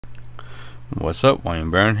What's up,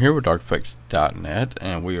 Wayne Barron here with darkfix.net,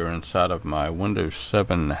 and we are inside of my Windows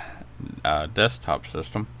 7 desktop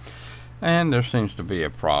system, and there seems to be a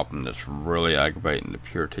problem that's really aggravating the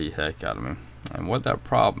pure tea heck out of me. And what that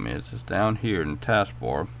problem is down here in the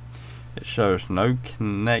taskbar, it shows not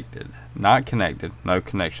connected, no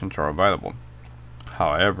connections are available.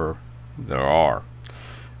 However, there are.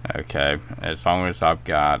 Okay, as long as I've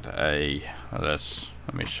got a,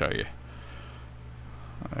 let me show you.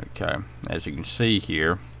 Okay, as you can see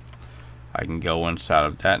here, I can go inside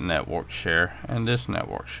of that network share and this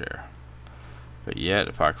network share. But yet,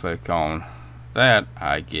 if I click on that,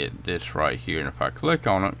 I get this right here. And if I click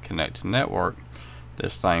on it, connect to network,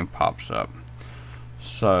 this thing pops up.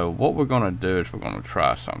 So what we're going to do is we're going to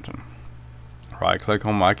try something. Right click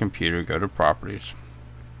on my computer, go to properties,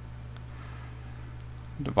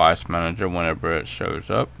 device manager whenever it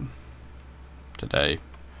shows up. Today.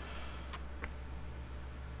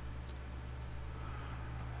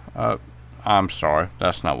 I'm sorry,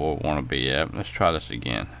 that's not what we want to be at. Let's try this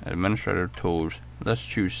again. Administrative tools, let's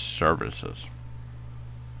choose services.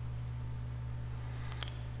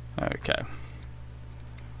 Okay.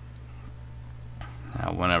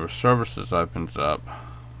 Now whenever services opens up,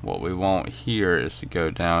 what we want here is to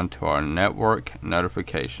go down to our network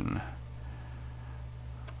notification.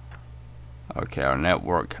 Okay, our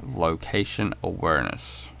network location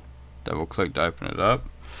awareness. Double click to open it up.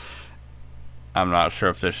 I'm not sure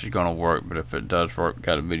if this is going to work, but if it does work,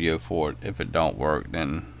 got a video for it. If it don't work,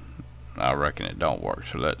 then I reckon it don't work.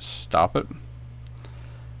 So let's stop it.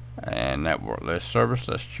 And network list service,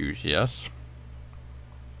 let's choose yes.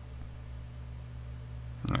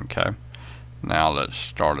 Okay, now let's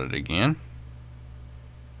start it again.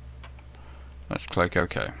 Let's click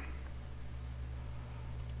OK. Let's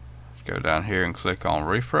go down here and click on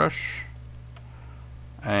refresh.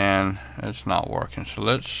 And it's not working, so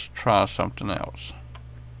let's try something else.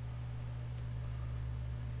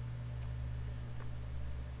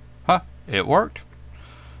 It worked.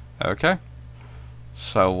 Okay,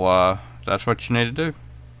 so that's what you need to do,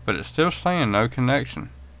 but it's still saying no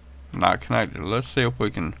connection, not connected. Let's see if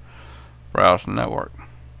we can browse the network.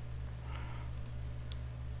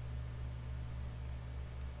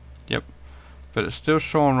 Yep, but it's still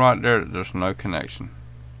showing right there that there's no connection.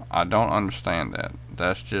 I don't understand that.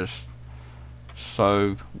 That's just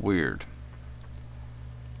so weird.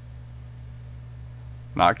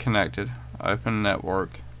 Not connected. Open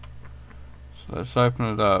network. So let's open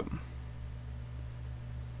it up.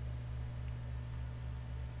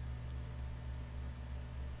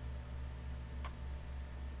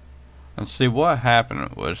 And see, what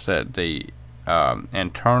happened was that the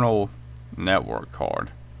internal network card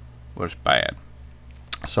was bad.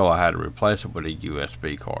 So I had to replace it with a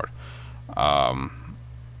USB card.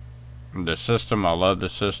 The system, I love the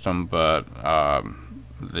system, but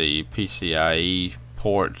the PCIe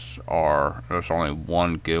ports there's only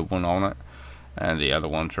one good one on it, and the other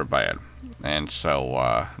ones are bad. And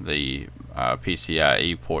so the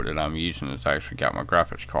PCIe port that I'm using has actually got my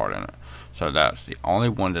graphics card in it. So that's the only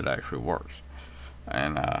one that actually works.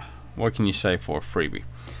 And what can you say for a freebie?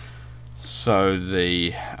 So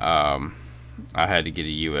the I had to get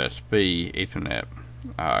a USB Ethernet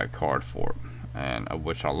card for it, and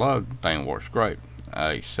which I love. The thing works great,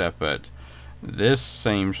 except that this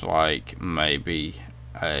seems like maybe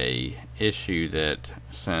a issue that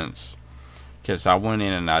because I went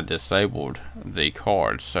in and I disabled the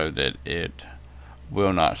card so that it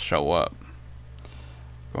will not show up.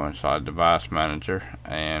 Go inside device manager,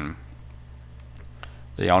 and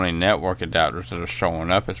the only network adapters that are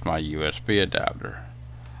showing up is my USB adapter.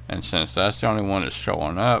 And since that's the only one that's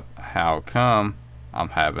showing up, how come I'm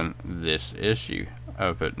having this issue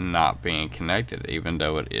of it not being connected, even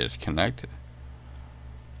though it is connected?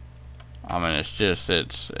 I mean,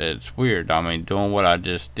 it's weird. I mean, doing what I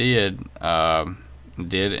just did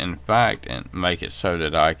in fact and make it so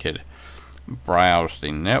that I could browse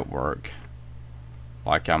the network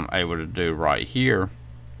like I'm able to do right here.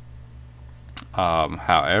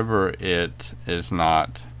 However, it is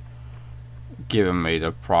not giving me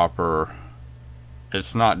the proper,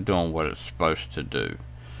 it's not doing what it's supposed to do.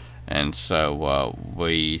 And so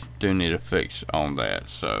we do need a fix on that,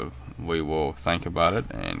 so we will think about it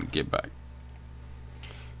and get back.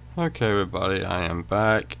 Okay everybody, I am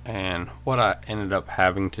back, and what I ended up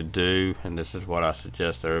having to do, and this is what I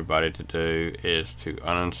suggest everybody to do, is to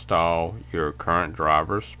uninstall your current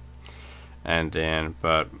drivers, and then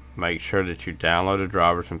but make sure that you download the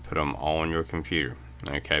drivers and put them on your computer,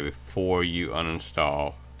 okay, before you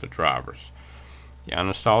uninstall the drivers. You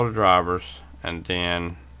uninstall the drivers, and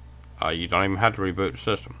then you don't even have to reboot the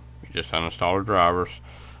system. You just uninstall the drivers,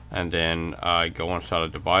 and then go inside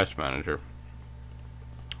of Device Manager.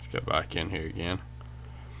 Let's go back in here again.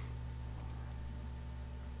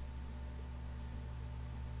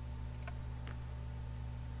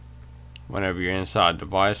 Whenever you're inside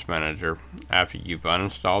Device Manager, after you've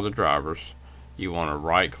uninstalled the drivers, you want to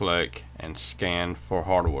right click and scan for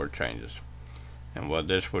hardware changes. And what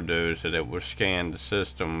this will do is that it will scan the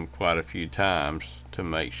system quite a few times to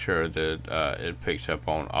make sure that it picks up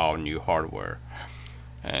on all new hardware.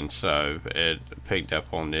 And so it picked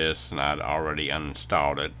up on this, and I'd already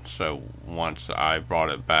uninstalled it. So once I brought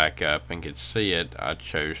it back up and could see it, I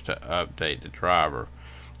chose to update the driver,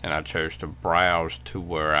 and I chose to browse to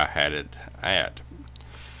where I had it at,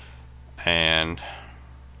 and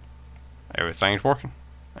everything's working.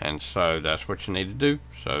 And so that's what you need to do.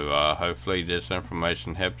 So hopefully this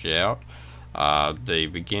information helped you out. The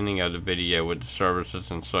beginning of the video with the services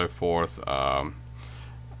and so forth,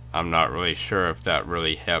 I'm not really sure if that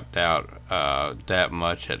really helped out that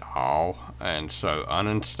much at all. And so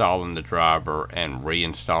uninstalling the driver and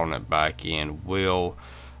reinstalling it back in will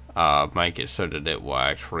make it so that it will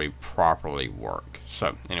actually properly work.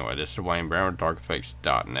 So anyway, this is Wayne Barron with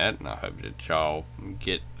darkeffects.net, and I hope that y'all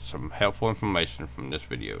get some helpful information from this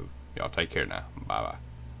video. Y'all take care now. Bye bye.